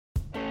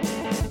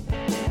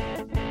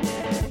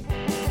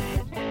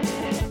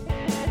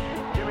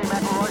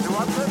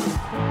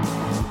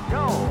Hudson.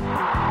 Goal.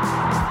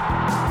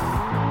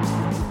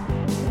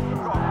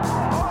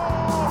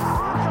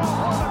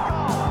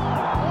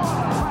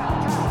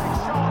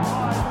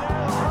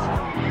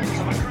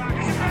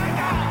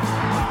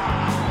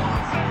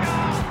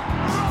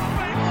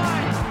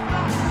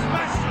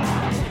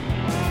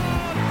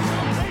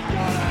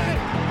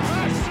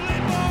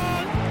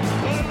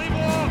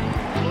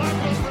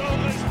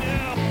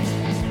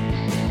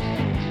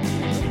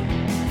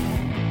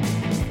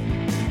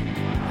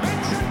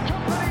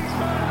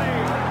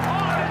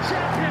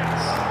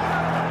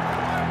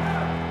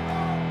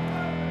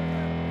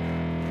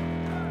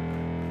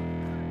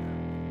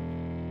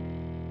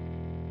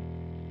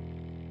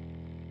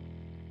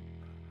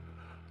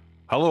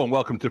 Hello and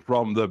welcome to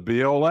From the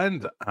Beole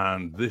End,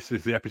 and this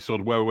is the episode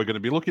where we're going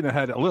to be looking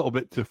ahead a little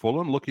bit to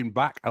Fulham, looking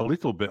back a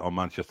little bit on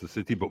Manchester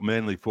City, but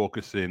mainly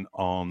focusing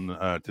on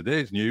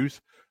today's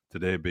news,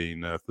 today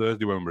being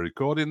Thursday when we're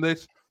recording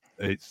this.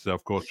 It's,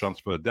 of course,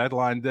 transfer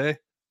deadline day.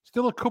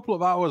 Still a couple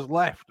of hours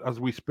left as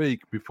we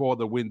speak before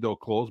the window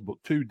closed, but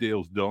 2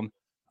 deals done,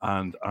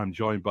 and I'm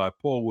joined by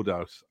Paul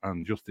Woodhouse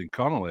and Justin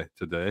Connolly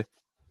today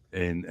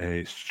in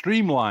a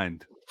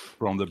streamlined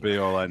From the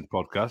Beole End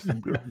podcast.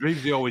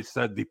 Reevesy always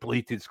said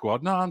depleted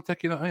squad. No, I'm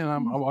taking it. I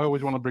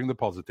always want to bring the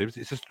positives.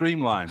 It's a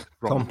streamlined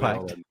From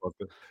compact. the Beole End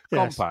podcast.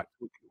 Yes. Compact.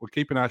 We're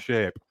keeping our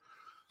shape.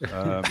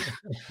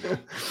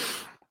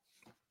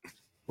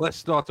 Let's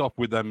start off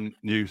with them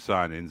new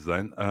signings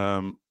then.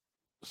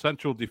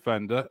 Central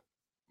defender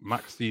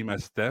Maxime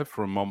Esteve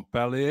from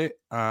Montpellier,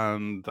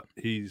 and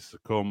he's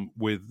come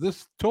with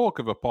this talk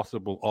of a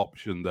possible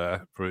option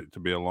there for it to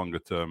be a longer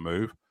term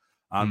move.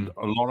 And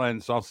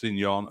Laurent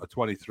Ossignon, a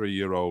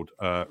 23-year-old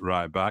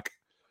right back.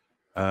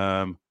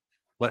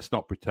 Let's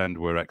not pretend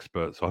we're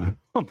experts on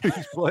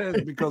these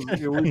players because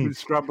we've been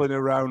scrambling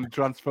around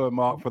Transfer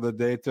Mark for the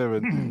data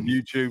and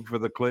YouTube for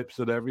the clips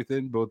and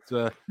everything. But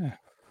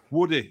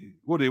Woody,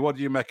 what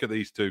do you make of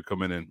these two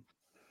coming in?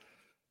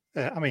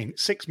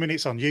 6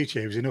 minutes on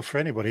YouTube is enough for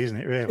anybody, isn't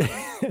it, really?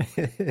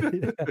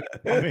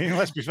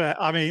 Let's be fair.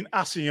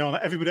 Assignon,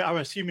 everybody, I'm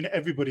assuming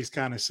everybody's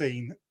kind of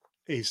seen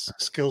his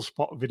skill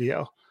spot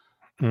video.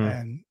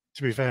 And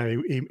to be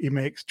fair, he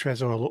makes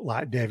Trezor look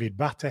like David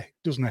Batty,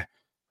 doesn't he?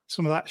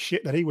 Some of that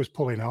shit that he was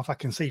pulling off, I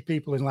can see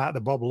people in like the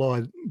Bob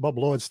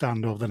Lloyd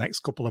stand over the next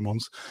couple of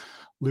months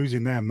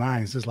losing their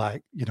minds. There's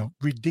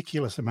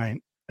ridiculous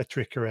amount of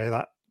trickery.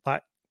 That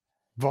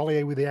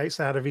volley with the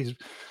outside of his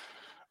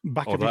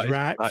back of his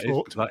right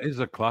foot. That is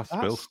a class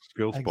skill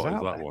spot, exactly.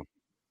 Is that one?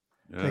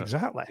 Yeah.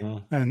 Exactly.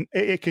 And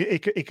it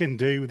can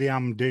do the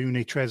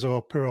Amdouni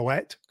Trezor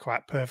pirouette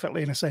quite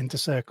perfectly in a centre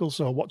circle.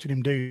 So watching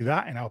him do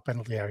that in our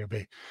penalty area will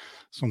be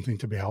something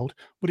to behold.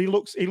 But he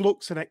looks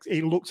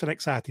an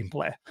exciting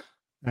player.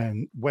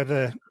 And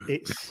whether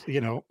it's, he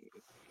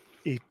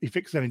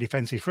fixes any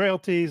defensive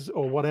frailties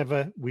or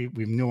whatever, we've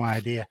no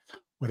idea.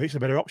 Whether it's a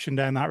better option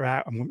down that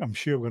route, I'm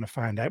sure we're going to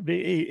find out. But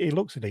he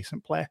looks a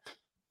decent player.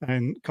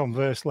 And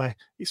conversely,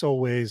 it's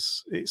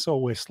always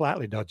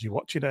slightly dodgy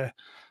watching a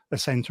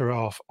centre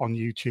off on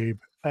YouTube,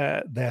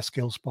 their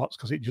skill spots,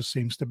 because it just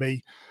seems to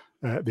be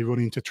they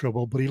run into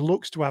trouble. But he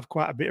looks to have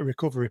quite a bit of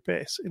recovery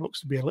pace. It looks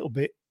to be a little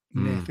bit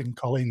Nathan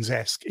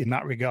Collins-esque in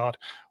that regard,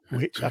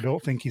 which I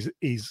don't think is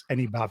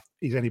any bad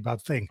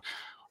thing.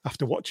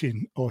 After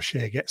watching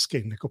O'Shea get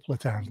skinned a couple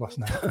of times last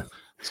night,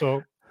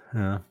 so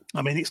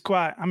it's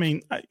quite.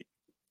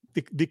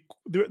 There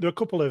are a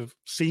couple of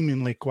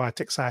seemingly quite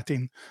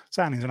exciting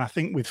signings, and I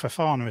think with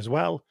Fofana as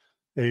well,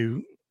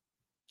 who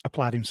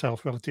applied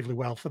himself relatively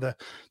well for the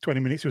 20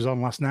 minutes he was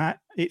on last night.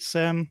 It's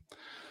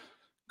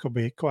could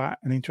be quite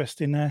an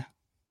interesting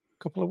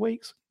couple of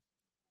weeks.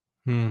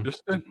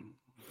 Justin?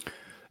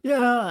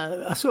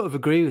 Yeah, I sort of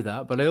agree with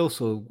that, but I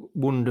also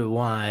wonder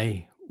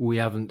why we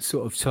haven't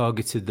sort of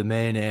targeted the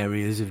main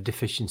areas of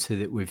deficiency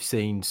that we've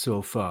seen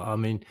so far.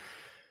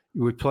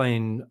 We're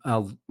playing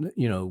Al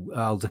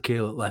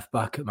Dakil at left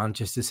back at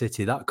Manchester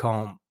City. That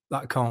can't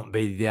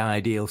be the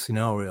ideal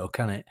scenario,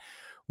 can it?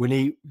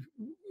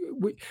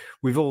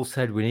 We've all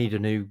said we need a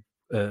new,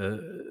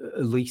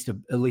 at least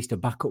a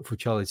backup for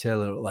Charlie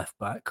Taylor at left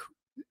back.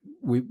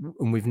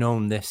 We've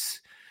known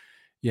this,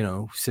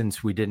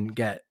 since we didn't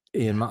get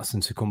Ian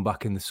Maatson to come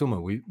back in the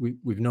summer.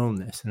 We've known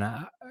this, and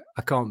I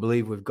can't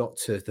believe we've got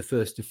to the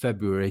 1st of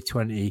February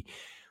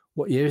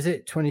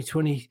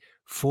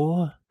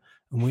 2024,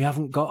 and we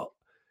haven't got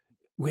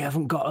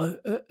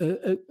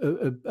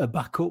a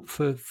backup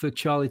for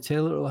Charlie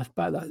Taylor at left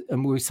back,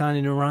 and we're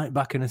signing a right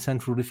back and a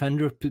central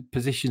defender,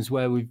 positions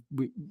where I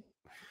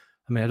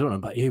don't know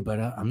about you,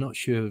 but I'm not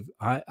sure.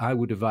 I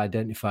would have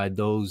identified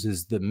those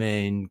as the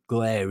main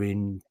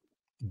glaring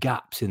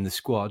gaps in the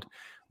squad.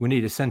 We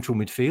need a central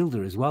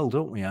midfielder as well,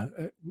 don't we?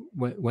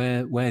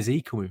 Where's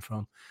he coming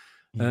from?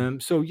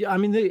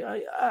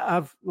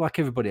 I've, like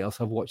everybody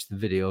else, I've watched the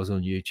videos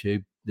on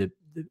YouTube. They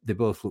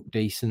both look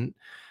decent.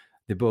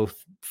 They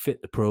both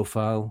fit the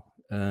profile.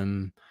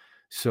 All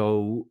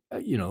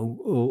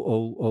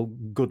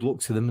good luck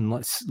to them, and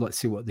let's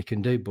see what they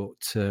can do. But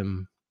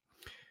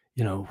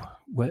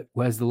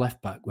where's the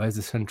left back? Where's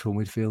the central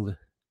midfielder?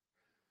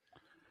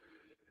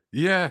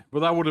 Yeah,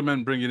 but that would have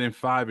meant bringing in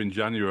 5 in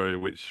January,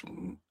 which,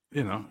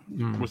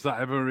 was that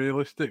ever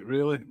realistic,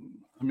 really?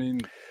 I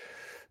mean,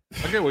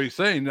 I get what you're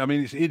saying. I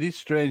mean, it is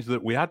strange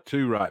that we had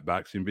 2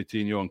 right-backs in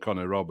Vitinho and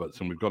Connor Roberts,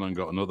 and we've gone and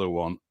got another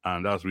one.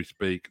 And as we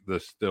speak,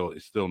 it's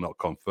still not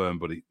confirmed,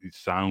 but it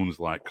sounds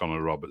like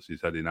Connor Roberts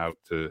is heading out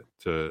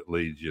to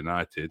Leeds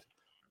United.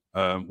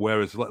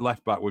 Whereas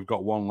left back, we've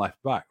got 1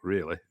 left back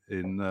really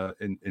in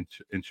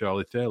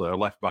Charlie Taylor, a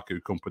left back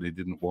who company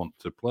didn't want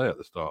to play at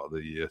the start of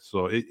the year.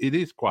 So it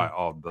is quite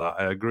odd that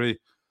I agree,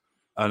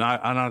 and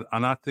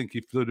I think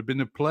if there'd have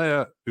been a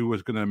player who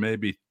was going to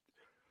maybe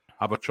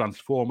have a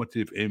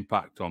transformative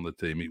impact on the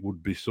team, it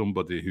would be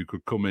somebody who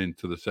could come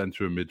into the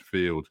centre of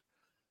midfield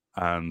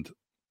and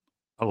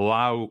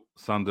allow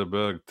Sander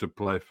Berg to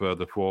play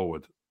further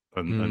forward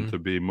and to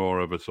be more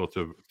of a sort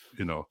of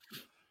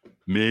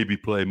maybe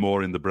play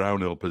more in the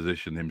Brownhill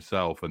position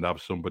himself and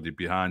have somebody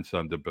behind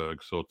Sander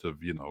Berg sort of,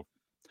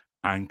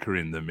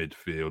 anchoring the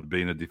midfield,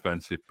 being a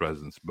defensive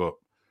presence. But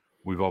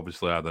we've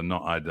obviously either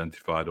not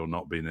identified or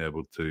not been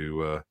able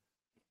to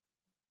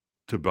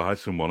buy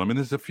someone. I mean,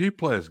 there's a few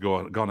players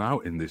gone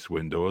out in this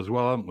window as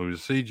well, haven't we?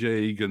 CJ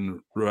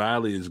Egan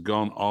Riley has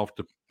gone off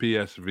to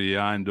PSV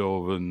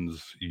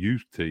Eindhoven's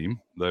youth team.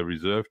 Their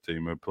reserve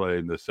team are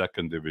playing the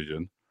second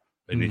division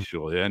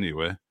initially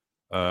anyway.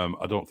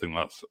 I don't think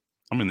that's...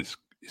 I mean,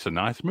 it's a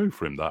nice move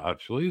for him, that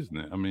actually, isn't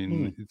it? I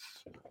mean,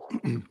 it's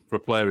for a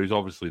player who's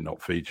obviously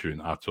not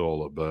featuring at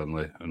all at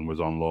Burnley and was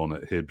on loan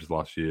at Hibs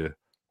last year.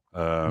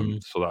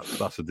 So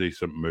that's a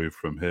decent move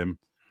from him.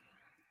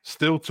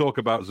 Still talk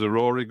about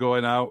Zarori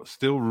going out.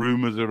 Still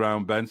rumours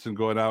around Benson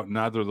going out.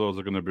 Neither of those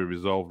are going to be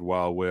resolved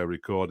while we're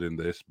recording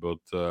this, but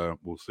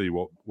we'll see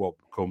what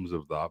comes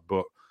of that.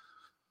 But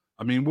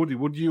I mean,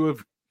 would you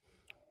have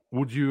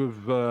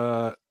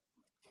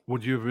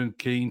been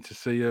keen to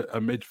see a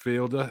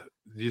midfielder?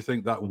 Do you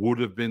think that would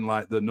have been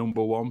like the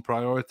number one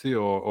priority,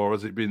 or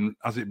has it been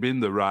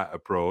the right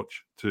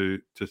approach to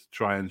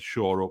try and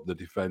shore up the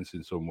defence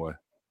in some way?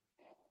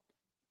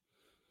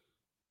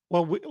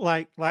 Well,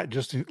 like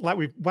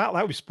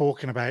we've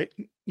spoken about,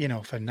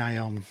 for nigh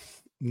on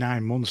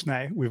 9 months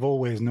now, we've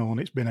always known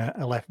it's been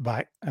a left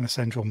back and a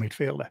central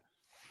midfielder,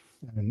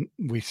 and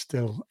we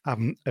still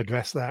haven't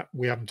addressed that.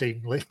 We haven't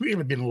even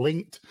really been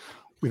linked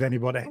with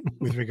anybody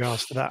with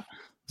regards to that.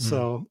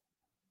 So,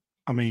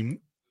 I mean,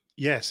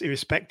 yes,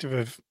 irrespective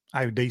of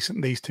how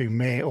decent these two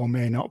may or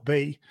may not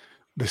be,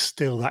 there's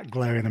still that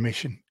glaring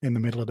omission in the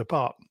middle of the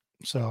park.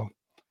 So,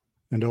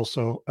 and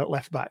also at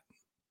left back.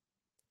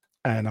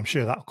 And I'm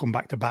sure that'll come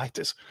back to bite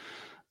us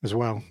as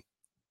well.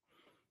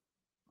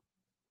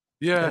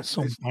 Yeah, at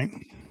some point.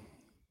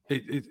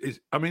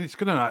 I mean,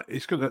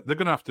 they're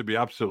gonna have to be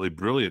absolutely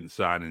brilliant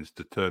signings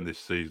to turn this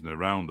season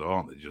around,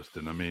 aren't they,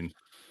 Justin? I mean,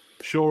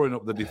 shoring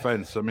up the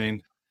defence. I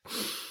mean,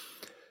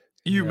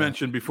 you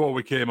mentioned before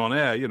we came on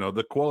air,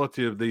 the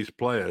quality of these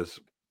players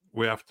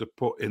we have to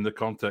put in the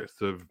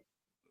context of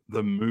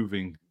them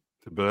moving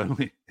to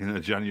Burnley in a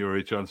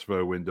January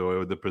transfer window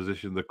or the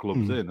position the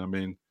club's in. I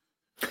mean.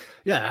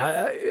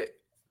 Yeah,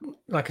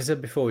 like I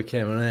said before we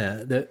came on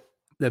air,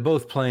 they're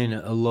both playing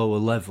at a lower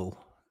level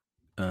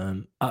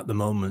at the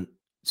moment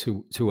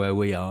to where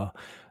we are.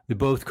 They're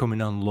both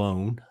coming on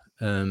loan.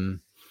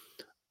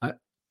 I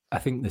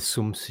think there's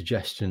some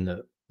suggestion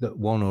that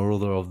one or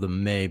other of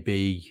them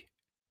maybe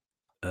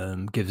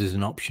gives us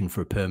an option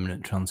for a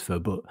permanent transfer.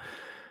 But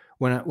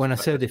when I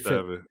say they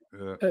fit,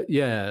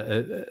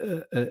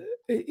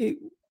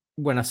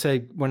 when I say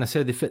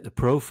they fit the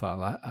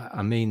profile,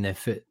 I mean they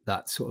fit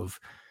that sort of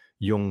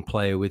young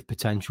player with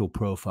potential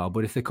profile.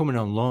 But if they're coming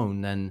on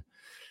loan, then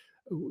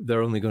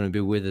they're only going to be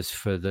with us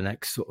for the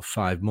next sort of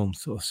 5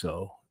 months or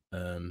so.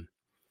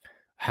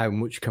 How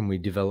much can we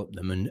develop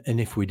them? And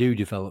if we do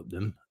develop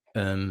them,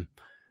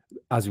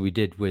 as we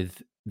did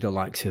with the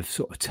likes of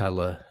sort of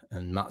Teller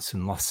and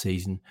Maatsen last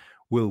season,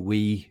 will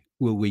we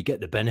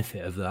get the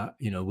benefit of that?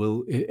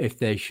 If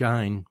they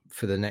shine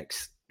for the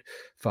next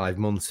 5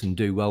 months and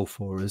do well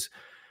for us,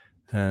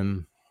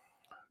 I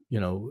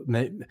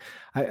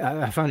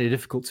find it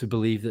difficult to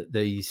believe that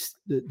these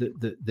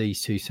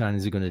two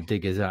signings are going to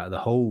dig us out of the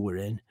hole we're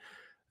in,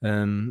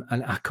 and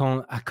I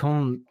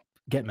can't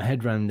get my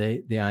head around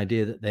the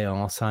idea that they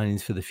are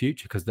signings for the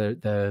future, because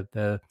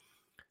they're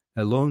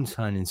loan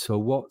signings. So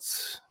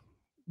what's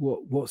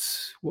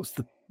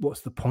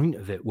the point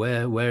of it?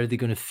 Where are they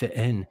going to fit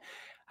in?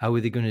 How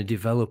are they going to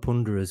develop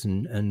under us,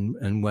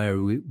 and where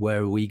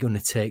are we going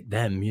to take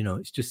them?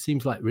 It just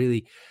seems like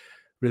really,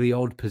 really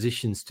odd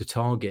positions to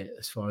target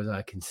as far as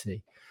I can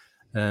see.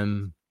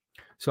 So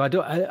I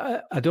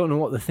don't know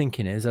what the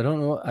thinking is. I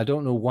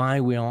don't know why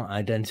we aren't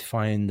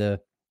identifying the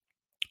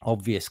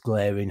obvious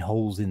glaring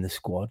holes in the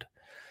squad.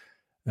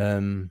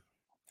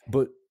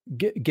 But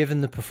given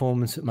the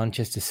performance at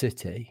Manchester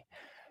City,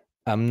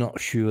 I'm not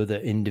sure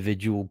that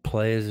individual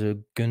players are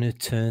going to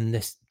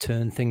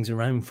turn things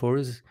around for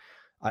us.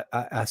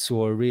 I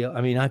saw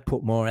I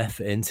put more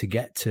effort in to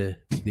get to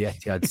the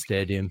Etihad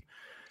Stadium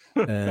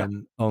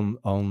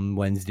on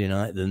Wednesday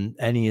night than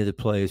any of the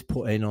players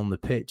put in on the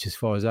pitch, as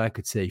far as I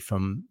could see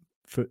from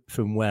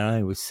from where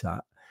I was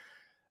sat.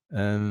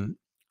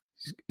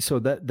 So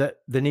that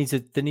there needs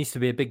to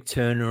be a big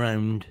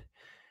turnaround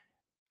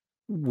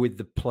with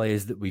the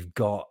players that we've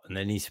got, and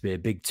there needs to be a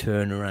big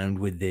turnaround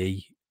with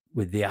the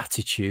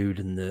attitude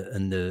and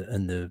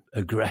the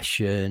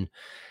aggression.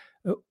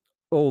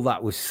 All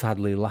that was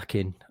sadly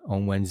lacking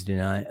on Wednesday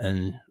night,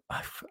 and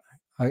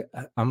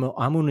I'm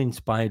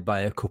uninspired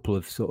by a couple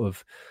of sort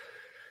of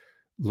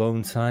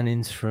loan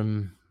signings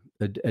from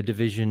a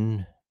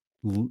division,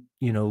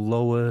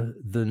 lower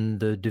than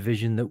the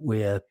division that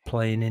we're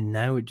playing in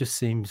now. It just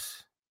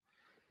seems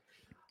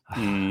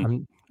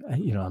I'm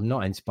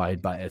not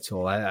inspired by it at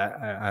all,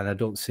 and I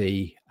don't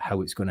see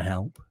how it's going to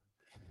help.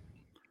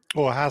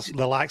 Or has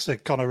the likes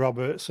of Connor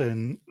Roberts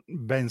and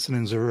Benson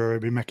and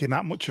Zarura been making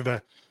that much of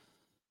a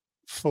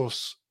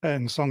fuss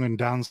and song and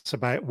dance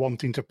about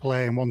wanting to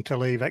play and want to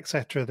leave,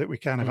 etc., that we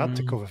kind of had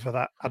to cover for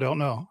that? I don't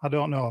know.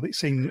 It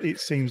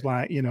seems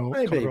like,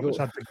 maybe, Connor Roberts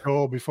had to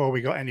go before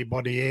we got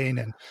anybody in,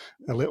 and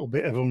a little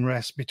bit of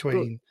unrest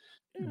between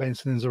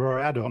Benson and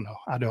Zarura. I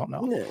don't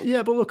know.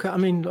 Yeah, but look, I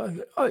mean, at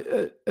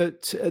the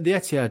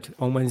Etihad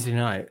on Wednesday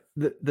night,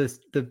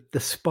 the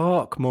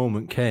spark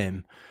moment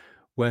came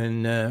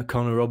when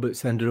Connor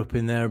Roberts ended up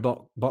in their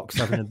box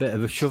having a bit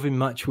of a shoving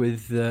match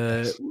with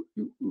their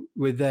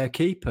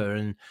keeper,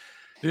 and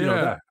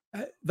that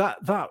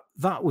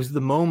was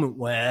the moment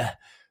where,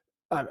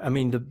 I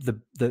mean,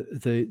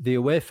 the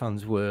away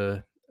fans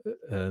were,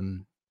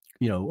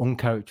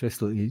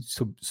 uncharacteristically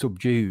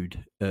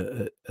subdued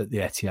at the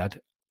Etihad.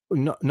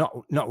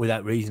 Not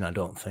without reason, I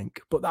don't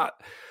think. But that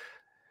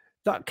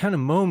kind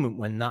of moment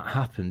when that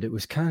happened, it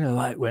was kind of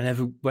like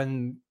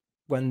when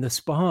the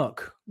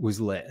spark was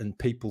lit and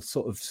people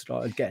sort of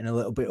started getting a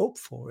little bit up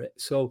for it.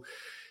 So,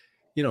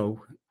 and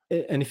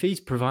if he's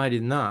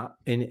providing that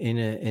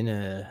in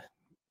a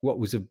what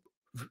was a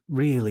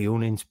really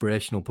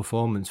uninspirational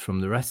performance from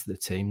the rest of the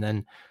team,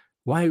 then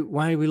why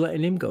are we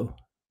letting him go?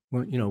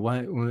 Well, why,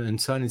 and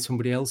signing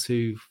somebody else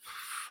who's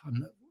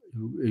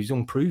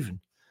unproven?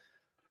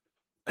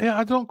 Yeah,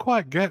 I don't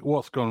quite get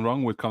what's gone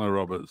wrong with Connor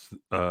Roberts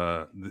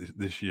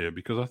this year,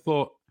 because I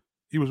thought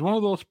he was one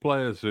of those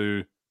players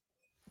who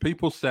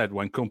people said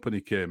when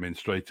Company came in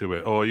straight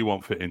away, oh, you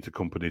won't fit into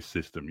Company's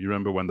system. You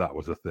remember when that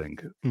was a thing?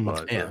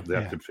 They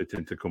had to fit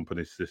into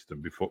Company's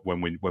system before when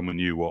we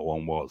knew what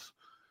one was.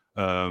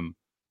 And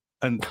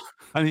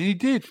he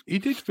did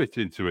fit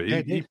into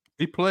it.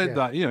 He played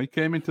that, he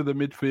came into the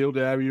midfield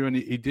area and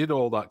he did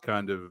all that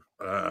kind of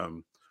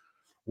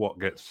what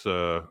gets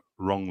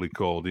wrongly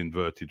called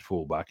inverted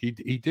fullback. He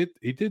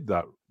did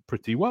that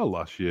pretty well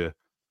last year.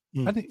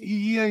 And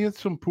he had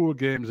some poor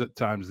games at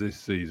times this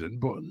season,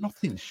 but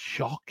nothing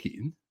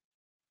shocking,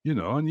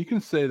 And you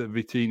can say that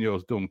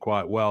Vitinho's done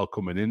quite well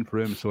coming in for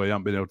him, so he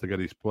hasn't been able to get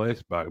his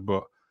place back.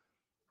 But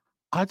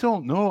I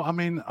don't know. I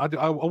mean, I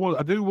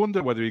do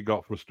wonder whether he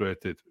got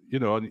frustrated.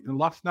 And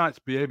last night's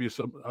behaviour.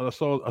 I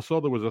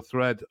saw there was a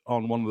thread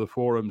on one of the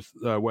forums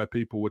where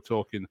people were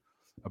talking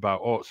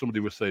about, somebody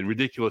was saying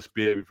ridiculous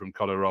behaviour from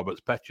Connor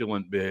Roberts,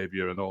 petulant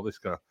behaviour, and all this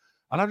kind of.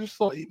 And I just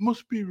thought it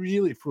must be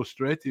really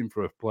frustrating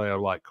for a player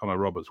like Connor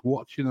Roberts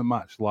watching a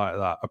match like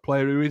that. A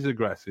player who is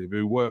aggressive,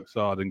 who works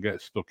hard and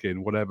gets stuck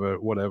in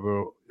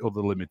whatever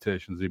other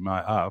limitations he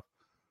might have,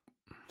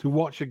 to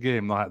watch a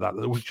game like that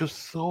was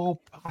just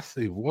so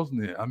passive,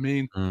 wasn't it? I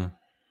mean,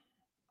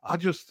 I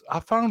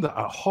found that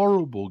a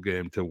horrible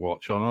game to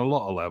watch on a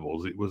lot of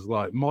levels. It was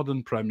like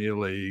modern Premier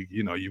League.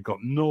 You've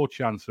got no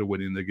chance of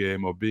winning the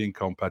game or being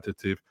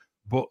competitive,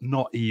 but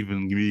not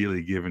even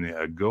really giving it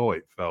a go,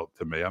 it felt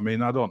to me. I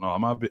mean, I don't know.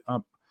 Am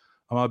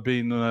I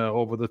being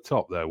over the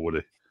top there,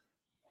 Woody?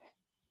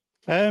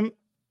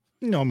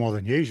 No more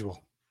than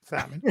usual.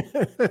 I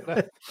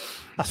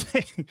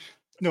think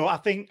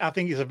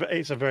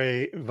it's a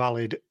very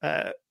valid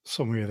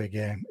summary of the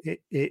game.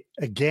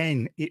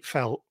 It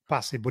felt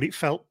passive, but it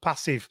felt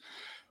passive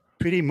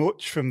pretty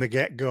much from the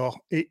get-go.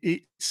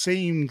 It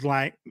seemed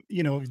like,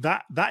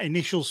 that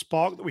initial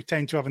spark that we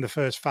tend to have in the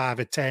first 5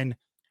 or 10,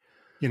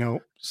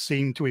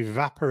 seemed to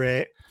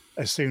evaporate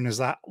as soon as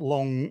that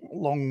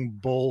long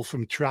ball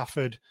from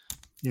Trafford,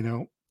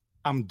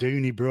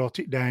 Amdouni brought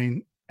it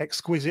down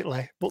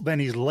exquisitely, but then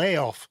his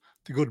layoff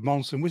to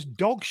Goodmanson was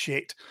dog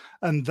shit.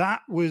 And that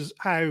was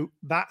how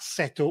that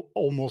set up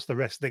almost the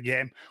rest of the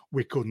game.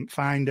 We couldn't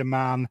find a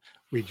man.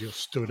 We just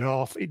stood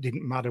off. It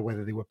didn't matter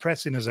whether they were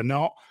pressing us or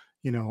not,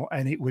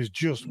 and it was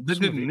just... They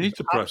didn't need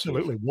to press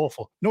absolutely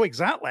woeful. No,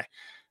 exactly.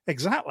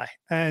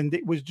 And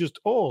it was just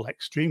all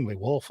extremely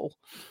woeful,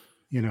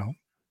 I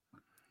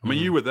mean,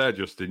 you were there,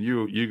 Justin.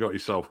 You got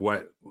yourself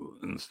wet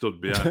and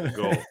stood behind the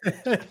goal.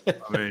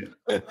 I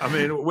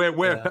mean,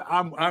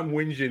 I'm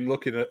whinging,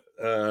 looking at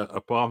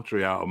a palm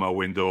tree out of my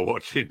window,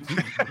 watching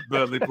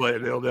Burnley play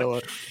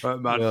 0-0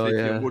 at Man City.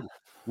 Yeah.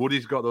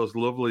 Woody's got those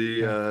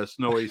lovely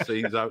snowy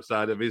scenes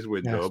outside of his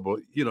window, but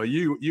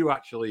you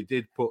actually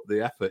did put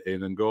the effort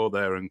in and go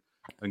there and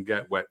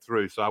get wet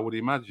through. So I would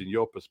imagine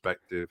your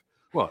perspective,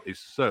 well, it's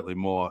certainly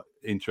more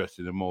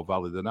interesting and more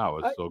valid than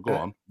ours. So go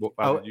on.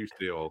 How did you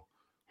see it all?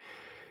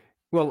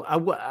 Well,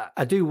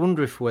 I do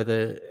wonder if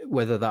whether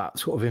that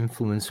sort of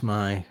influenced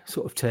my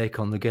sort of take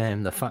on the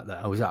game. The fact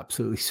that I was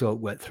absolutely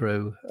soaked wet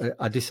through.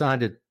 I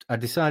decided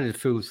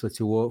foolishly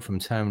to walk from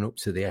town up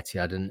to the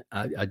Etihad, and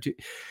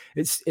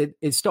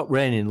it stopped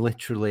raining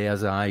literally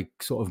as I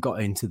sort of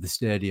got into the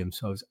stadium.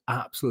 So I was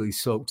absolutely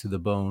soaked to the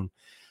bone,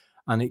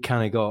 and it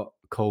kind of got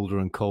colder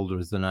and colder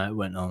as the night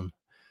went on.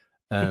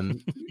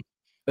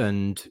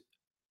 And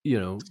you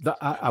know, that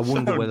I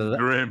wonder whether that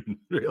grim,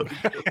 really.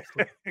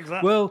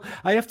 Exactly. Well,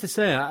 I have to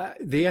say,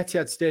 the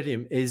Etihad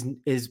Stadium is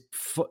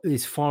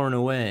far and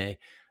away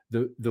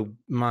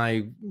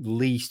my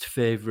least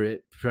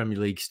favourite Premier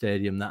League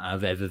stadium that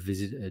I've ever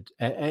visited.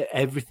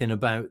 Everything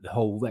about the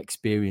whole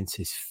experience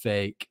is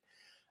fake,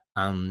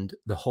 and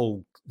the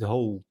whole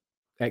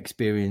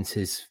experience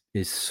is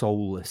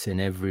soulless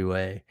in every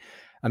way.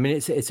 I mean,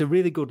 it's a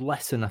really good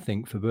lesson, I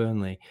think, for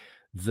Burnley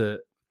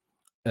that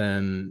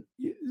the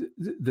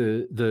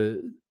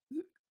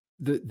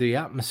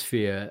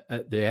atmosphere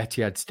at the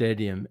Etihad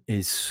Stadium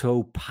is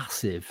so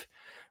passive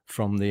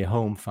from the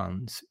home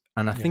fans,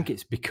 and I think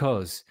it's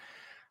because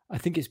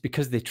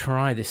they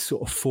try this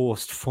sort of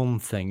forced fun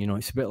thing. You know,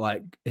 it's a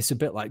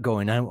bit like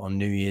going out on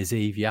New Year's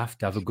Eve. You have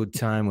to have a good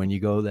time when you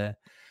go there.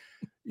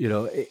 You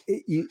know,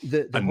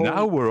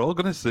 now we're all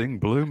going to sing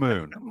Blue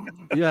Moon.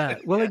 Yeah,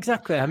 well,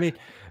 exactly. I mean,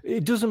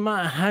 it doesn't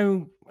matter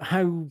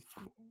how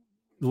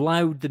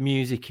loud the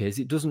music is.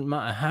 It doesn't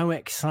matter how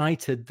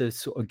excited the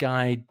sort of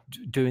guy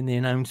doing the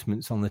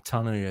announcements on the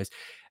tannoy is.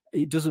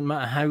 It doesn't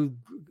matter how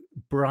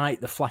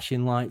bright the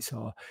flashing lights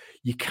are.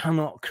 You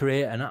cannot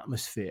create an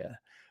atmosphere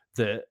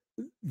that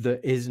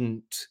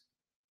isn't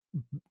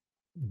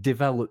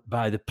developed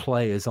by the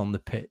players on the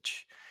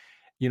pitch.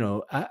 You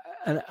know,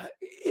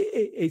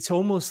 it's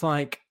almost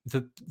like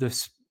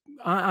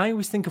I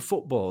always think of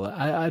football.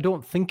 I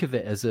don't think of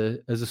it as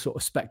a sort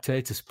of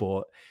spectator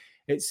sport.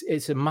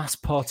 It's a mass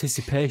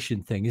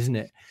participation thing, isn't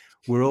it?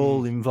 We're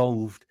all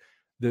involved.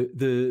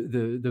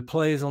 The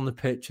players on the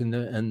pitch and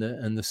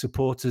the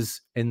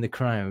supporters in the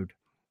crowd.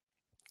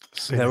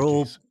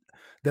 Synergies.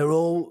 They're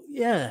all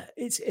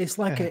It's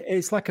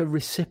like a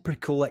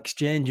reciprocal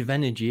exchange of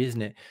energy,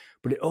 isn't it?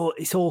 But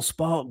it's all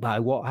sparked by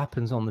what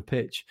happens on the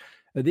pitch.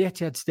 At the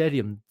Etihad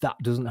Stadium, that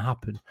doesn't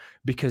happen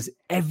because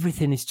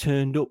everything is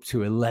turned up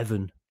to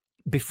 11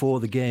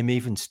 before the game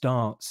even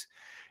starts.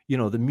 You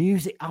know, the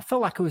music, I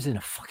felt like I was in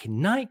a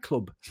fucking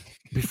nightclub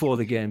before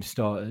the game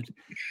started.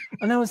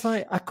 And I was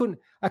like, I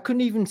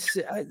couldn't even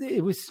see,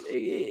 it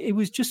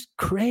was just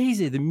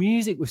crazy. The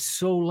music was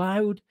so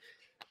loud.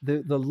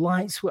 The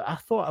lights were, I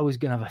thought I was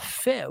going to have a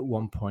fit at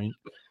one point.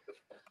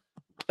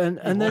 And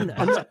then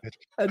the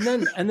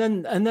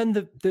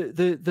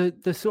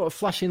sort of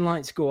flashing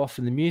lights go off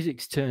and the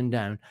music's turned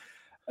down,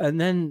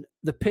 and then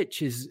the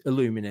pitch is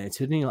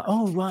illuminated, and you're like,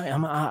 "Oh right,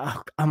 I'm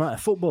at a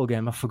football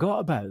game. I forgot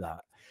about that."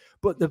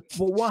 But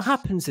what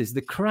happens is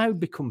the crowd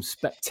becomes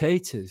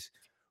spectators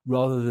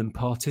rather than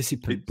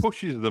participants. It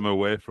pushes them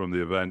away from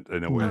the event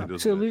in a way, doesn't it?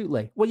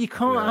 Absolutely. Well, you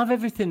can't have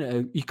everything.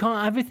 You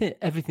can't have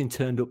everything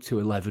turned up to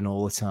 11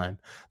 all the time.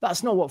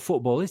 That's not what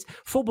football is.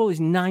 Football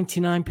is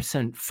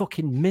 99%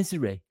 fucking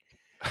misery,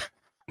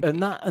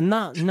 and that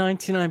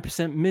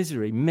 99%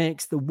 misery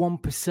makes the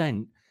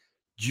 1%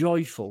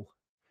 joyful.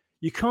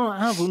 You can't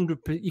have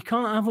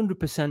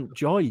 100%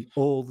 joy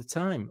all the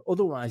time.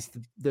 Otherwise,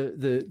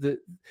 the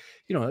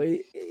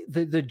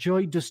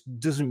joy just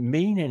doesn't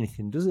mean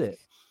anything, does it?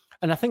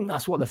 And I think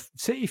that's what the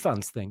City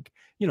fans think.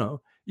 You know,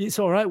 it's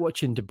all right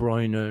watching De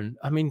Bruyne and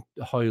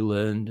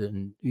Højlund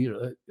and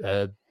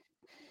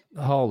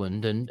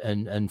Haaland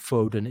and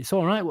Foden. It's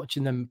all right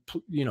watching them,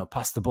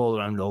 pass the ball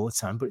around all the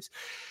time. But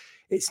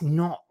it's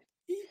not.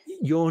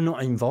 You're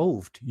not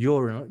involved.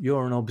 You're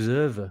an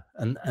observer,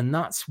 and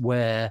that's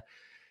where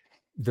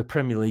the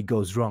Premier League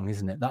goes wrong,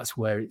 isn't it? That's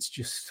where it's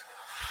just.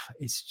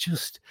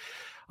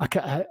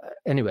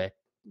 Anyway.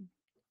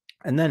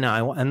 And then I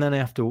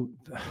have to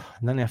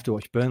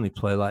watch Burnley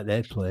play like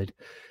they played,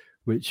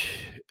 which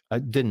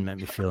didn't make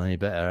me feel any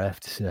better, I have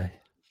to say.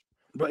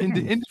 But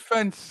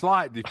in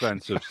slight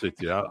defense of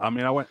City,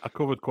 I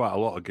covered quite a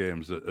lot of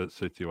games at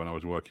City when I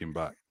was working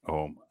back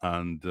home,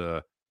 and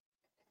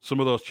some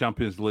of those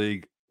Champions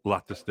League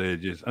latter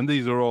stages, and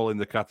these are all in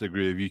the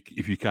category of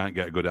if you can't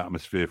get a good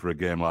atmosphere for a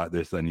game like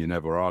this, then you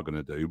never are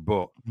going to do.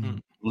 But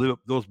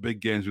those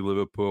big games with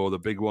Liverpool, the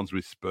big ones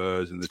with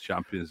Spurs in the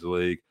Champions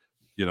League.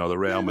 You know, the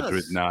Real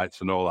Madrid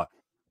nights and all that.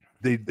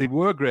 They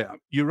were great.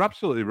 You're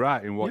absolutely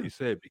right in what you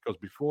say, because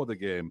before the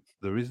game,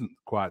 there isn't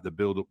quite the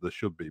build-up there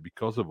should be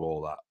because of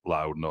all that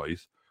loud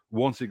noise.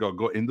 Once it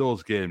got in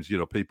those games,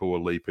 people were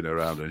leaping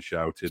around and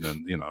shouting,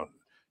 and,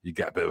 you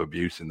get a bit of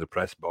abuse in the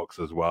press box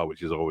as well,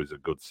 which is always a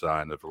good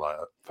sign of like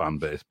a fan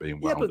base being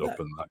wound up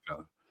and that kind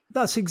of.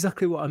 That's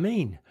exactly what I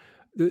mean.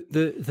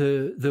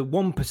 The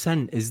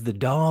 1% is the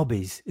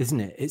derbies, isn't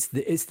it?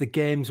 It's the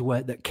games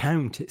that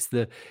count. It's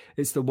the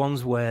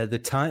ones where the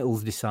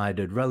title's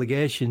decided,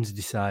 relegation's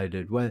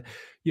decided, where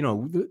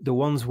the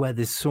ones where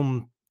there's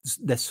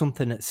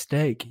something at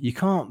stake. You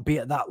can't be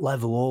at that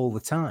level all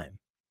the time.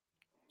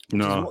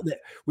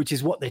 which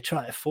is what they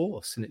try to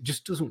force, and it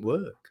just doesn't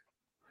work.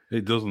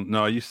 It doesn't.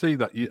 No, you see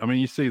that.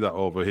 You see that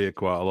over here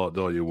quite a lot,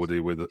 don't you, Woody?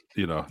 With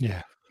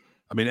Yeah.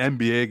 I mean,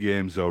 NBA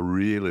games are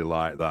really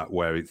like that,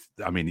 where it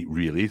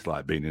really is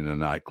like being in a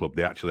nightclub.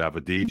 They actually have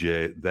a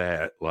DJ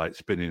there, like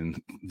spinning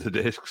the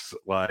discs,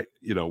 like,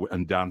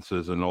 and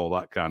dancers and all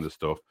that kind of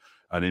stuff.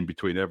 And in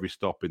between every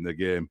stop in the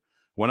game,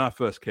 when I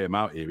first came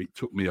out here, it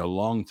took me a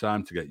long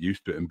time to get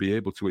used to it and be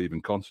able to even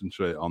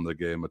concentrate on the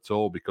game at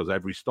all, because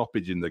every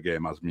stoppage in the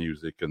game has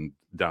music and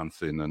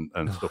dancing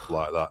and stuff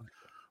like that.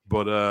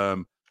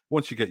 But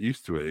once you get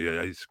used to it,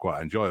 it's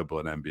quite enjoyable,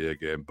 an NBA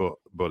game.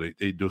 But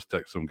it does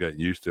take some getting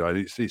used to.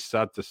 It's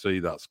sad to see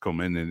that's come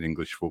in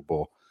English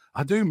football.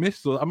 I do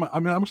miss those. I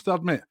must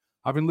admit,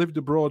 having lived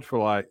abroad for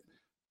like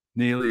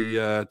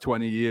nearly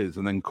 20 years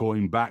and then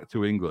going back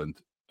to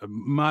England,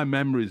 my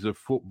memories of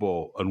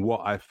football and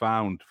what I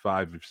found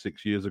 5 or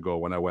 6 years ago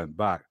when I went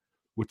back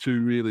were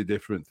two really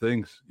different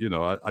things.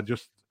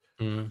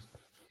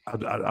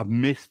 I've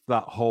missed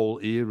that whole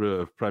era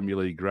of Premier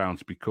League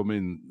grounds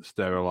becoming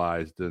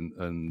sterilised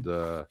and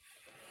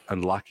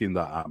lacking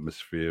that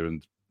atmosphere,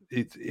 and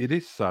it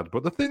is sad.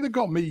 But the thing that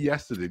got me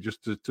yesterday,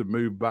 just to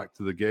move back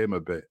to the game a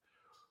bit,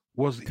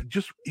 was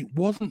it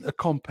wasn't a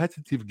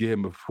competitive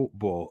game of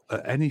football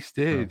at any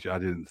stage. I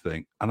didn't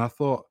think, and I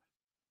thought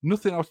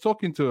nothing. I was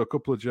talking to a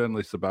couple of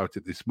journalists about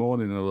it this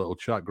morning in a little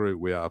chat group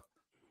we have,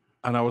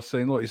 and I was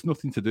saying, look, it's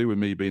nothing to do with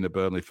me being a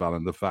Burnley fan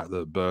and the fact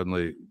that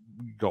Burnley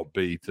got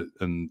beat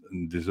and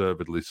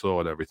deservedly so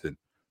and everything.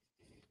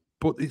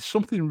 But it's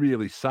something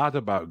really sad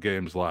about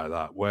games like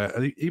that, where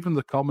even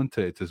the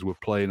commentators were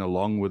playing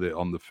along with it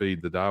on the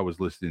feed that I was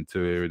listening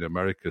to here in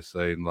America,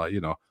 saying like,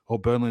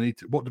 what do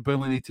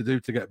Burnley need to do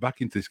to get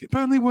back into this game?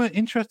 Burnley weren't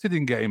interested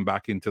in getting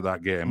back into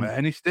that game at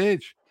any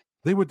stage.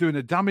 They were doing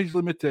a damage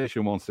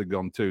limitation once they'd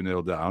gone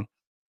 2-0 down.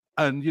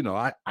 And,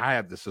 I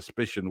had the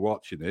suspicion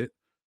watching it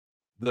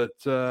that,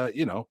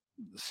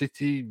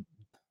 City,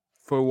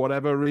 for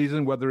whatever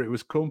reason, whether it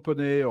was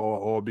company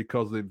or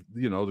because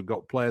they've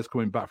got players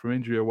coming back from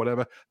injury or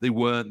whatever, they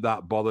weren't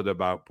that bothered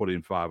about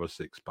putting 5 or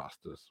 6 past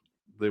us.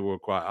 They were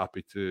quite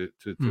happy to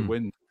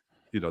win.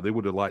 They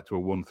would have liked to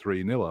have won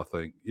 3-0, I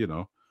think,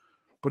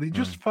 But it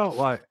just felt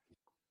like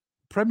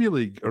Premier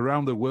League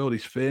around the world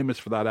is famous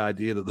for that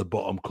idea that the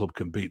bottom club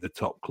can beat the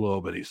top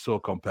club, and it's so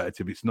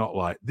competitive. It's not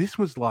like this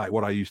was like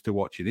what I used to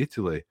watch in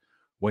Italy,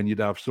 when you'd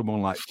have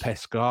someone like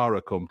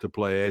Pescara come to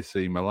play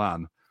AC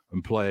Milan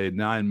and play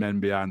 9 men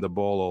behind the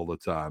ball all the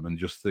time, and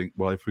just think,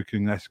 well, if we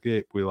can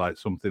escape with like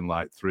something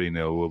like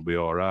 3-0, we'll be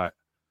all right.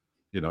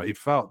 It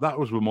felt that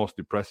was the most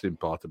depressing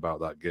part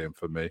about that game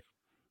for me.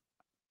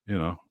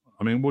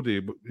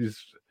 Woody,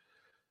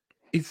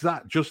 is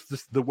that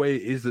just the way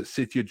it is that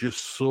City are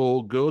just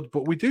so good?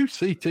 But we do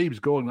see teams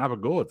go and have a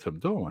go at them,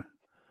 don't we?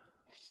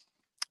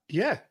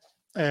 Yeah.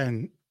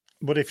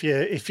 But if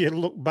you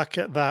look back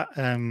at that,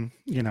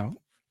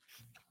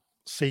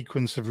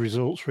 sequence of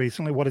results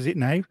recently, what is it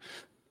now?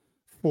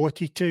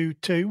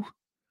 42-2.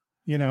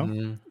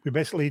 We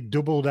basically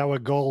doubled our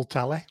goal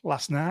tally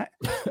last night.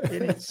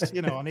 And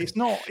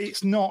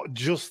it's not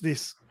just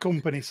this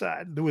company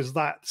side. There was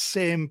that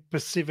same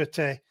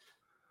passivity,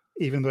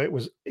 even though it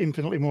was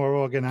infinitely more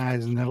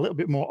organised and a little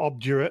bit more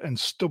obdurate and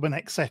stubborn,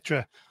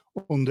 etc.,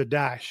 under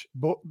Dash.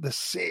 But the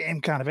same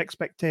kind of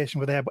expectation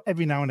were there. But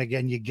every now and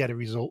again, you get a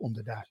result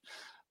under Dash.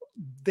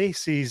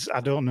 This is,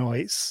 I don't know.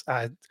 It's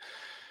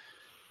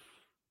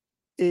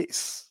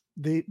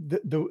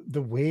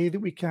the way that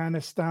we kind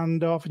of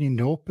stand off,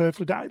 and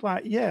perfectly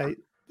like,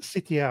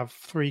 City have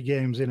 3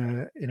 games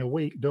in a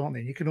week, don't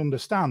they? You can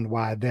understand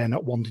why they're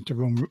not wanting to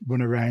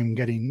run around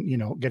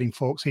getting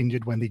folks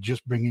injured when they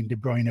just bring in De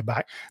Bruyne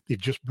back, they've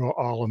just brought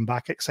Haaland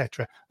back,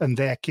 etc., and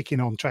they're kicking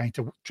on trying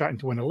to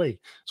win a league.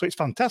 So it's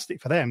fantastic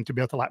for them to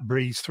be able to like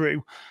breeze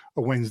through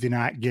a Wednesday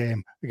night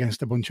game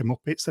against a bunch of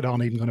muppets that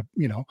aren't even going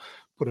to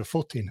put a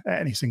foot in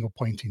at any single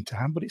point in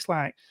time. But it's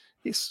like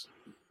it's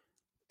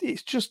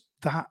just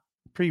that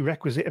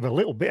prerequisite of a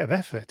little bit of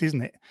effort,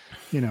 isn't it?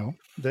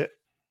 That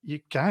you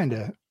kind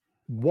of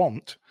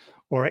want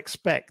or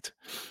expect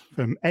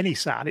from any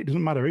side. It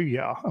doesn't matter who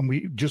you are, and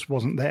we just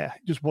wasn't there.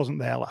 It just wasn't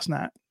there last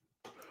night.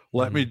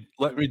 Let me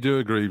do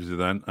a Greavesy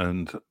then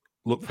and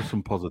look for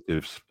some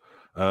positives,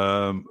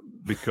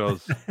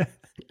 because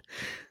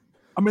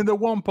the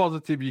one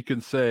positive you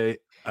can say,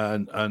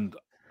 and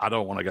I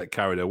don't want to get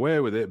carried away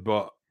with it,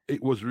 but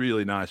it was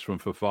really nice from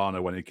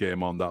Fofana when he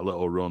came on that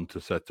little run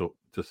to set up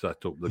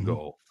the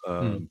goal.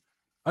 And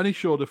he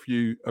showed a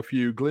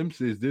few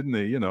glimpses, didn't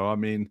he?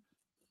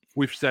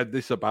 We've said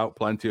this about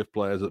plenty of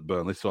players at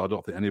Burnley, so I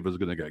don't think any of us are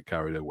going to get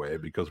carried away,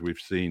 because we've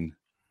seen,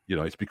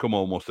 it's become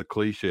almost a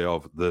cliche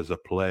of there's a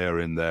player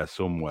in there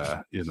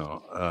somewhere,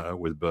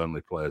 with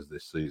Burnley players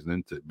this season,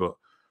 isn't it? But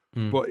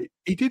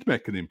he did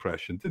make an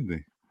impression,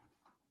 didn't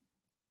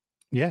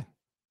he?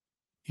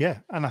 Yeah,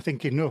 and I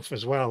think enough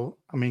as well.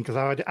 Because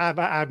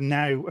I've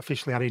now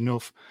officially had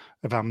enough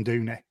of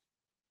Amdouni.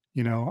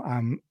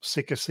 I'm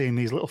sick of seeing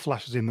these little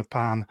flashes in the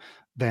pan,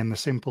 then the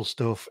simple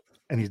stuff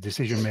and his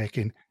decision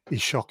making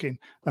is shocking.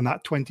 And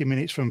that 20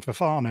 minutes from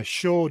Fofana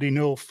showed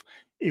enough.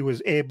 He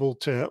was able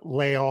to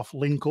lay off,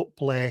 link up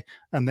play,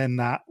 and then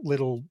that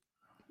little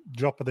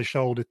drop of the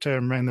shoulder,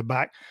 turn around the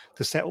back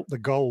to set up the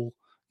goal,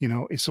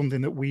 is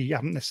something that we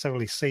haven't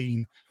necessarily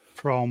seen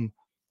from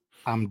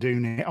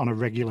Amdouni on a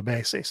regular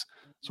basis.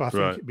 So I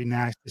think it'd be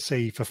nice to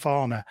see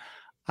Fofana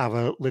have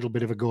a little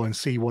bit of a go and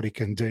see what he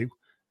can do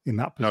in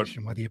that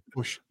position, whether you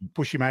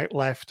push him out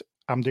left,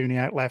 Amdouni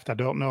out left, I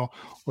don't know,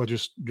 or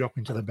just drop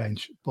him to the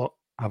bench. But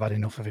I've had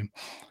enough of him.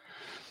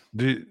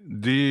 Do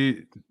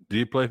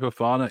you play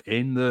Fofana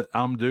in the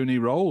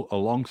Amdouni role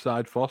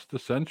alongside Foster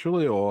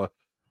centrally, or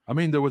I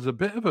mean, there was a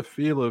bit of a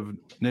feel of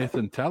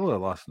Nathan Teller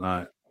last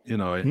night,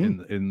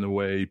 in the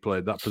way he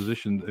played that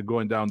position,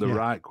 going down the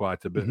right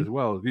quite a bit as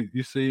well.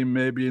 You see him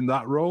maybe in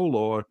that role,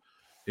 or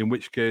in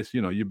which case,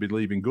 you'd be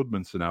leaving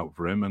Goodmanson out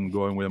for him and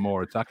going with a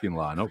more attacking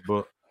lineup.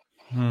 But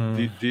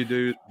do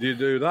you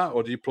do that,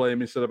 or do you play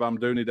him instead of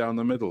Amdouni down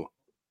the middle?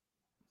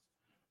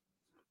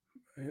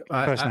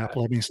 Personally, I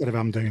play him instead of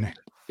Amdouni.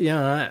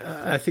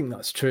 Yeah, I think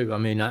that's true. I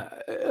mean,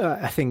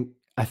 I think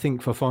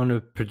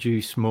Fofana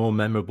produced more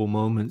memorable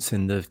moments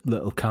in the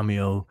little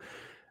cameo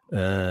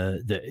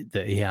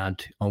that he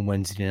had on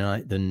Wednesday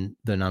night than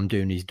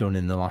Amdouni's done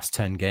in the last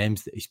 10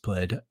 games that he's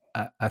played.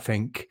 I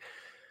think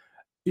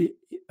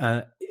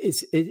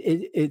it's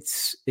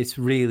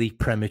really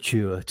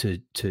premature to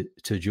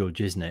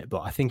judge, isn't it?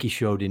 But I think he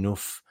showed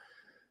enough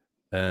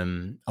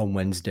on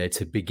Wednesday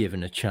to be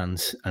given a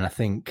chance, and I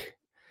think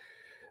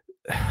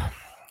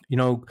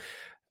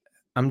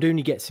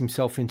Amdouni gets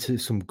himself into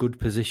some good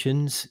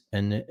positions,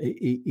 and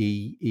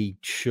he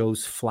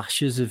shows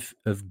flashes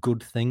of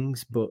good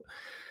things. But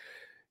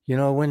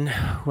when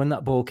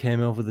that ball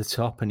came over the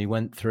top and he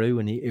went through,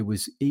 and it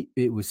was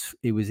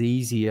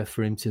easier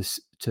for him to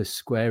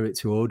square it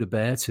to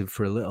Odebear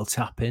for a little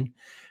tap in,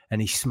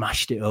 and he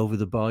smashed it over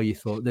the bar. You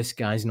thought, this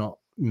guy's not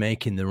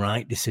making the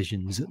right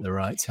decisions at the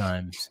right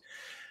times,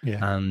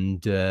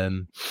 and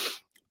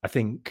I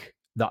think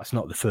that's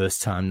not the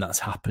first time that's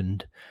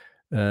happened.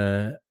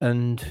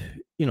 And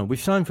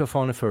we've signed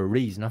Fofana for a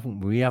reason,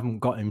 haven't we? We haven't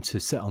got him to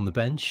sit on the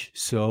bench,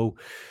 so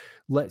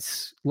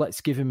let's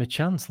give him a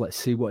chance. Let's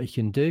see what he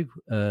can do.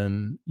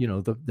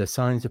 The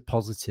signs are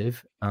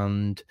positive,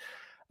 and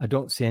I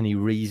don't see any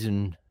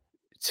reason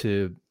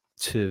to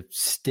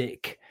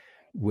stick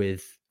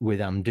with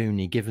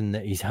Amdouni, given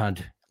that he's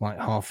had like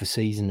half a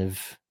season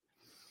of,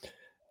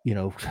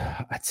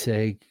 I'd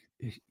say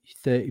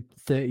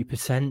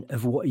 30%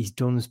 of what he's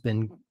done has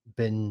been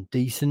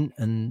decent,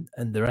 and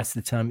the rest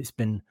of the time it's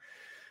been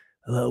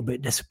a little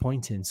bit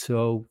disappointing.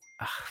 So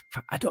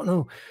I don't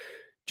know.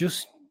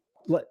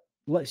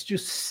 Let's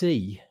just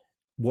see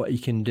what he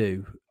can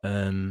do,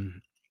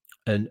 and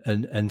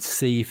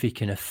see if he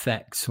can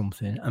affect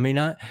something. I mean,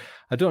 I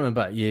don't know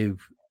about you,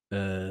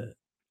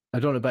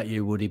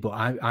 Woody,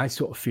 but I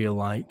sort of feel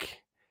like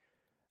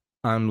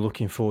I'm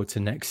looking forward to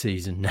next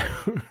season now.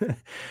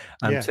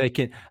 I'm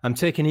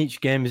taking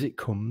each game as it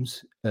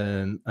comes,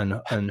 and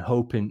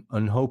hoping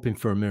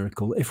for a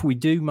miracle. If we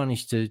do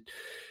manage to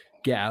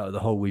get out of the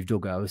hole we've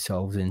dug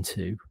ourselves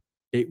into,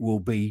 it will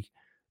be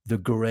the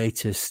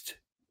greatest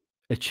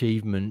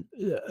achievement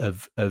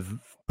of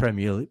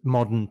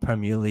modern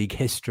Premier League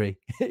history.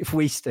 If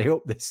we stay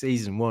up this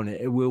season, won't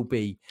it? It will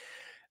be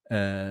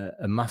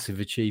a massive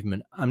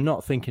achievement. I'm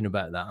not thinking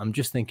about that. I'm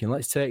just thinking,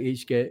 let's take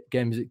each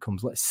game as it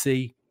comes. Let's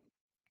see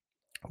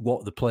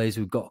what the players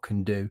we've got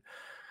can do,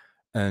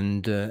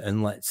 and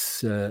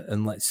let's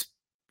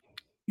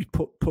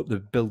put the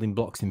building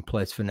blocks in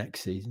place for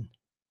next season.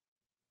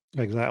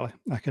 Exactly.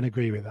 I can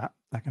agree with that.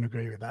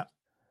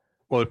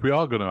 Well, if we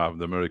are going to have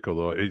the miracle,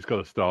 though, it's got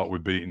to start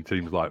with beating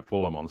teams like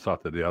Fulham on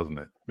Saturday, hasn't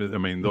it? I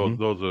mean,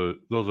 those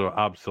are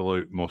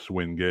absolute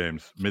must-win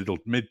games.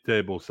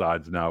 Mid-table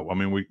sides now. I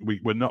mean,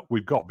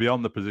 we've got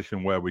beyond the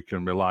position where we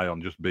can rely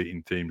on just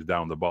beating teams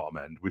down the bottom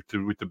end. We've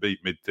to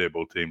beat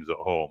mid-table teams at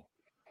home.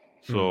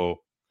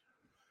 So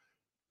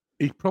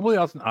he probably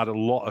hasn't had a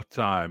lot of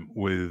time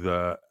with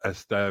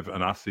Esteve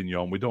and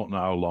Assignon. We don't know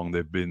how long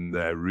they've been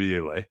there,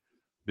 really,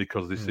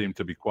 because they seem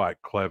to be quite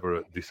clever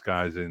at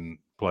disguising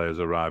players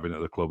arriving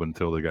at the club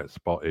until they get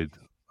spotted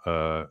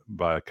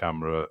by a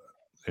camera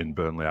in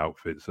Burnley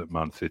outfits at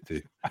Man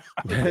City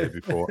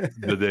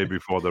the day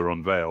before they're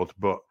unveiled.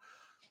 But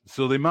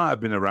so they might have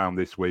been around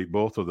this week,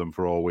 both of them,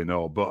 for all we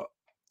know. But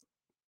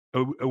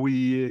are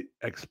we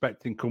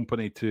expecting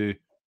Company to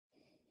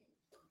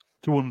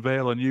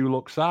unveil a new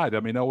look side?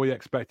 I mean, are we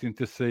expecting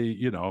to see,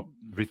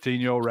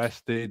 Vitinho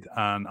rested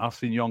and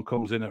Assignon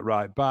comes in at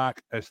right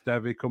back,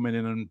 Esteve coming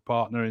in and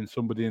partnering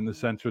somebody in the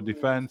centre of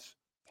defence,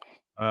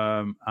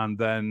 and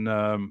then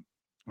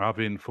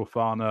having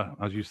Fofana,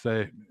 as you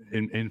say,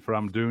 in for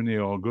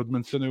Amdouni or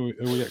Goodmanson?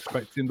 Are we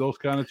expecting those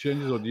kind of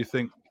changes, or do you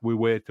think we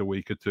wait a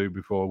week or two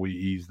before we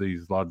ease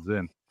these lads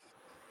in?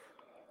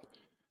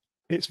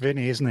 It's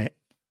Vinny, isn't it?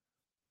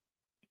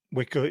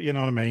 We could, you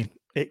know what I mean?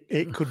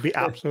 It could be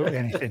absolutely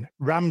anything.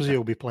 Ramsey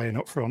will be playing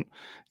up front.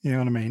 You know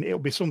what I mean? It'll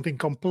be something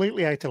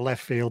completely out of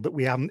left field that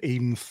we haven't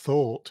even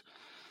thought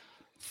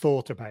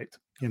about,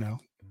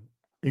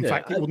 In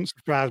fact, it wouldn't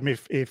surprise me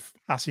if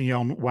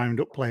Assignon wound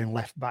up playing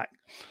left back.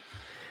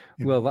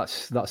 Well,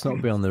 that's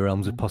not beyond the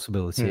realms of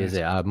possibility, is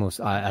it? I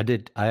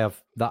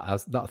have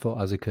that thought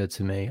has occurred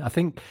to me. I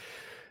think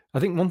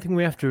one thing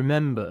we have to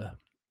remember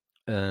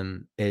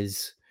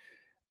is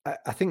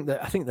I think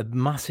the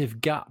massive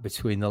gap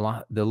between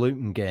the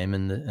Luton game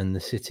and the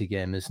City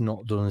game has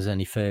not done us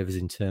any favours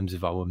in terms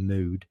of our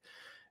mood,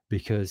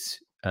 because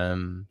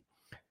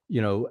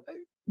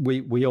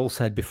we all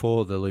said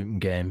before the Luton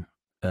game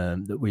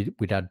that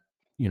we'd had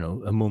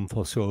a month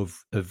or so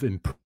of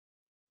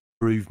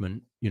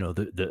improvement.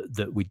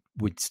 That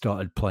we'd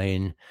started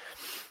playing,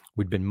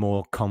 we'd been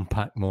more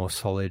compact, more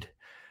solid.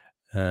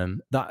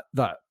 That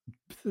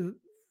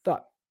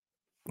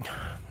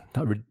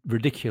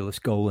ridiculous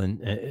goal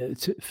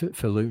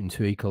for Luton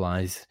to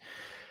equalise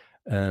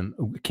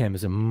came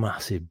as a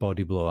massive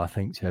body blow, I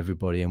think, to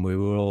everybody, and we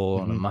were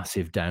all on a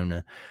massive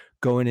downer.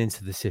 Going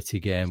into the City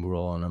game, we're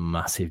all on a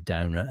massive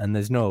downer, and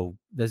there's no,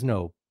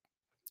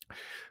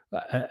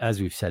 as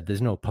we've said,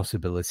 there's no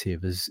possibility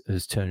of us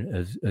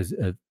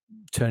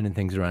turning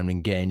things around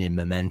and gaining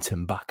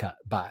momentum back at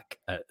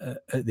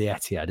the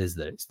Etihad, is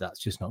there? That's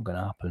just not going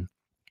to happen.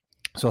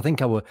 So I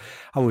think our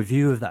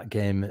view of that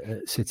game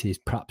at City is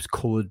perhaps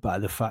coloured by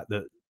the fact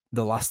that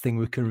the last thing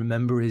we can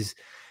remember is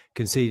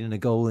conceding a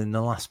goal in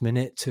the last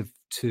minute to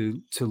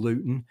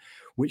Luton,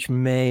 which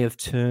may have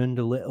turned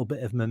a little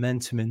bit of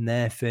momentum in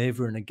their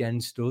favour and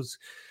against us.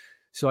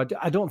 So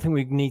I don't think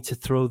we need to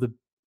throw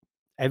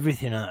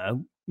everything out.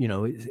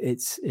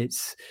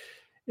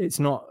 It's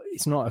not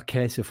a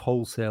case of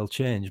wholesale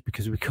change,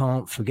 because we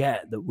can't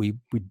forget that we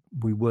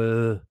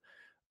were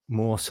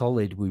more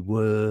solid. We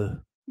were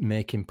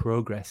making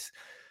progress,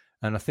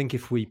 and I think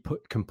if we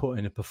can put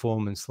in a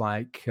performance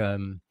like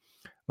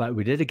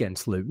we did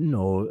against Luton,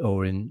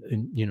 or in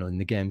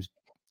the games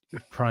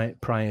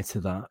prior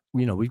to that,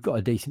 we've got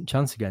a decent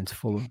chance against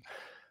Fulham.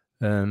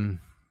 I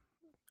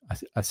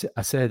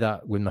say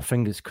that with my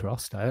fingers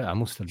crossed. I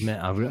must admit,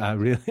 I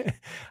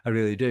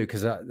really do,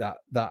 because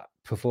that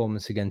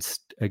performance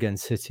against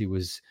City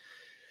was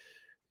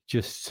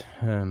just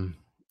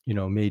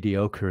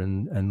mediocre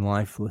and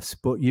lifeless.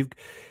 But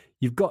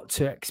you've got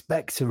to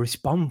expect a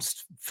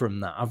response from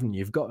that, haven't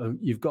you?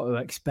 You've got to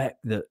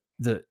expect that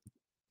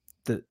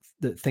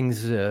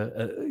things are,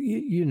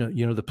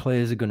 the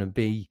players are going to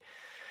be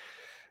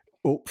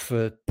up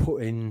for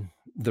putting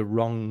the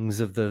wrongs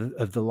of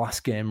the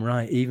last game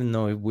right, even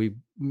though we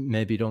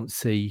maybe don't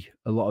see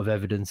a lot of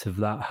evidence of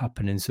that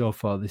happening so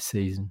far this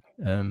season.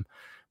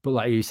 But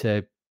like you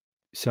say,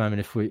 Simon,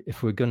 if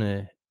we're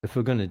gonna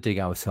dig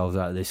ourselves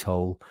out of this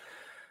hole,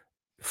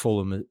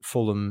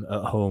 Fulham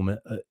at home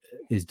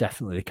is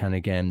definitely the kind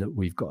of game that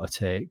we've got to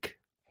take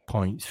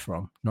points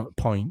from. Not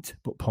point,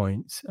 but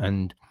points.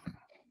 And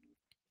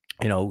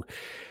when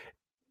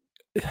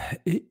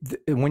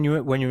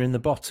you're in the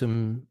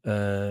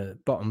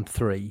bottom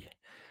three,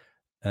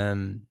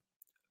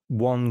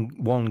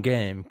 one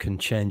game can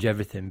change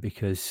everything,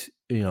 because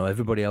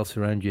everybody else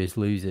around you is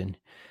losing.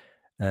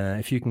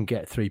 If you can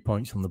get 3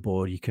 points on the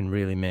board, you can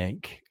really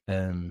make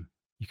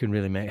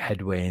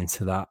headway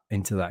into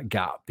that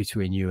gap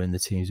between you and the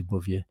teams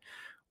above you.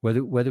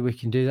 Whether we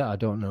can do that, I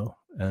don't know.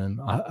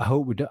 I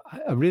hope we do.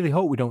 I really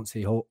hope we don't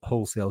see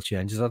wholesale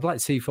changes. I'd like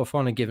to see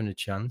Fofana given a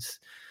chance,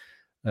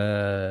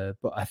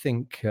 but I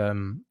think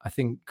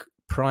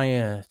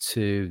prior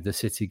to the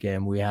City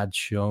game, we had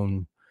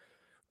shown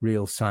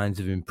real signs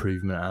of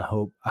improvement. I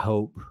hope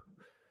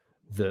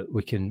that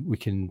we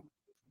can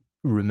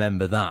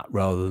remember that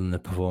rather than the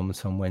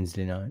performance on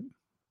Wednesday night.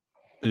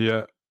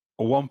 Yeah,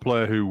 one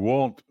player who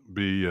won't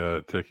be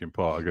taking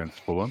part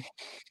against Fulham.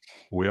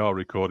 We are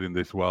recording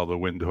this while the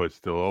window is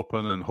still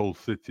open, and Hull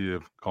City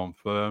have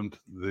confirmed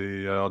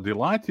they are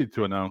delighted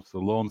to announce the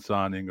loan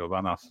signing of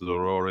Anas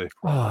Zaroury.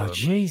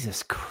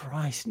 Jesus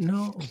Christ,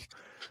 no.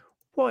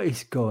 What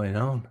is going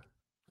on?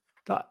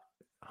 God.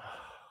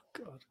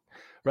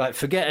 Right,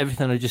 forget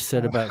everything I just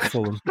said about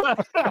Fulham.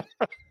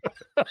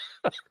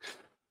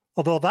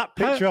 Although that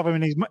picture of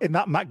him in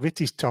that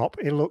McVitie's top,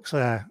 it looks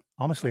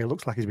honestly, it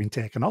looks like he's been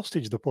taken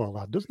hostage, the poor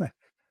lad, doesn't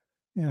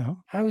he?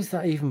 How is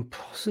that even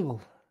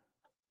possible?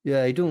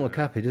 Yeah, he don't look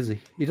happy, does he?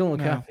 He don't look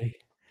happy.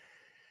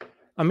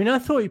 I mean, I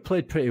thought he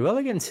played pretty well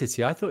against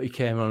City. I thought he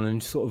came on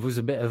and sort of was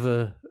a bit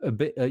of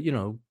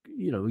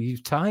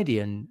he's tidy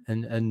and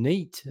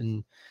neat,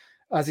 and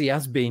as he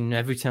has been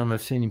every time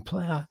I've seen him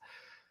play.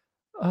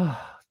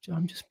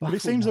 I'm just baffled. But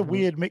it seems a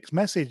weird mixed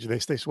message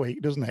this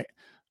week, doesn't it?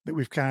 That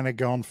we've kind of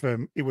gone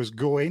from it was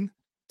going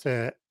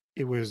to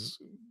it was,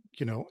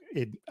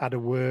 it had a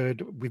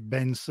word with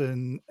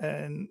Benson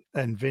and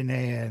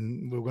Vinny,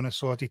 and we were going to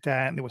sort it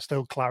out, and there were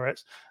still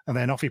clarets, and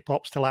then off he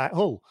pops to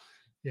Hull,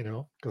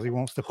 because he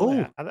wants to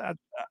play.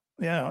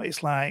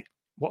 It's like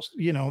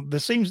there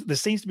seems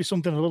to be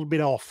something a little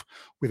bit off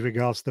with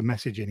regards to the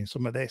messaging in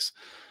some of this.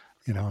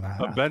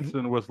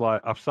 Benson was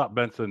like, I've sat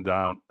Benson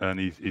down, and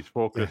he's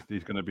focused. Yeah.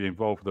 He's going to be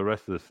involved for the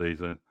rest of the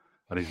season,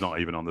 and he's not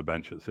even on the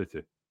bench at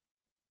City.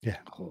 Yeah.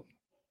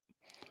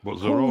 But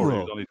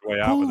Zaroury is on his way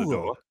out of the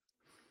door.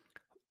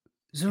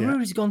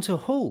 Zaroury's gone to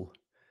Hull.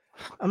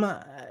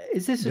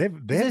 Is this?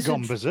 They've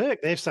gone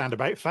berserk. They've signed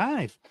about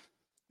 5.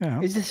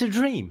 Is this a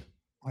dream?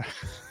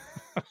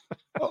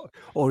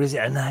 or is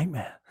it a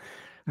nightmare?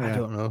 Yeah. I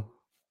don't know.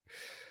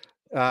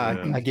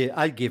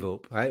 I give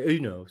up. Who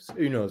knows?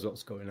 Who knows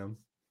what's going on?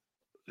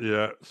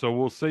 Yeah, so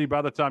we'll see.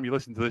 By the time you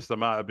listen to this, there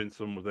might have been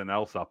something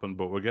else happen,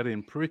 but we're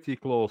getting pretty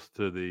close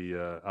to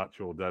the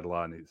actual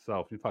deadline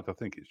itself. In fact, I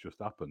think it's just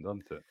happened,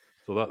 hasn't it?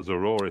 So that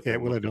Zaroury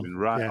thing must have been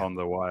right on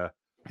the wire.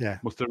 Yeah.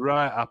 Must have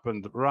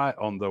happened right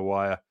on the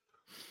wire.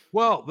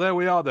 Well, there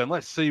we are then.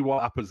 Let's see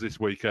what happens this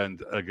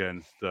weekend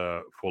against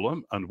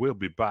Fulham, and we'll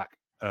be back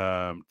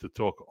to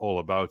talk all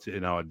about it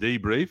in our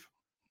debrief.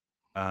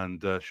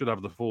 And should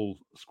have the full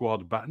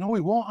squad back. No, we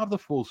won't have the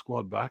full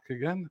squad back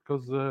again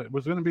because it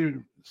was going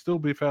to still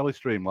be fairly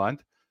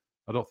streamlined.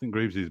 I don't think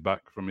Greaves is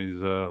back from his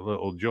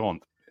little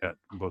jaunt yet,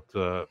 but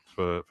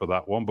for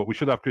that one. But we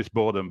should have Chris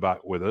Bowden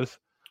back with us,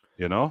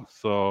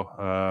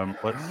 So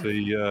let's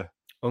see.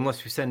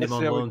 Unless we send him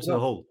on loan to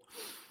Hull.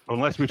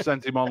 Unless we've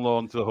sent him on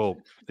loan to Hull.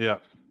 Yeah.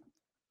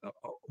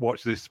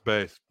 Watch this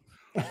space.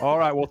 All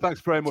right. Well, thanks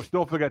very much.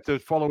 Don't forget to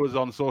follow us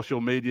on social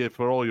media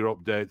for all your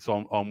updates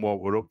on what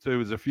we're up to.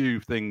 There's a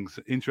few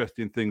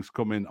interesting things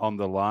coming on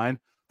the line.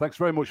 Thanks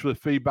very much for the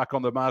feedback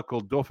on the Michael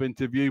Duff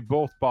interview.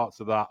 Both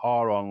parts of that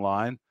are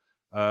online.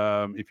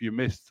 If you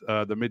missed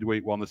the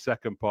midweek one, the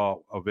second part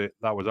of it,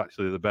 that was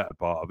actually the better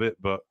part of it.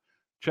 But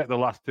check the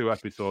last 2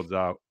 episodes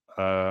out.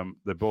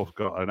 They both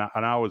got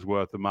an hour's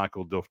worth of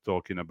Michael Duff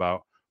talking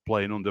about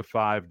playing under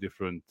 5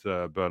 different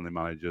Burnley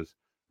managers.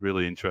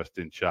 Really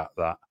interesting chat,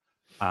 that.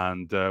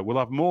 And we'll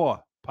have more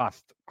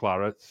past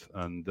Clarets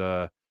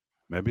and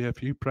maybe a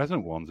few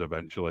present ones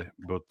eventually.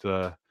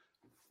 But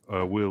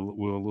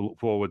we'll look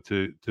forward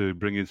to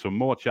bringing some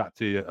more chat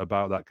to you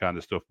about that kind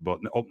of stuff. But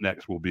up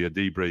next will be a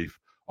debrief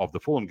of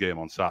the Fulham game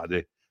on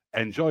Saturday.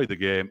 Enjoy the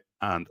game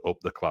and up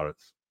the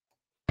Clarets.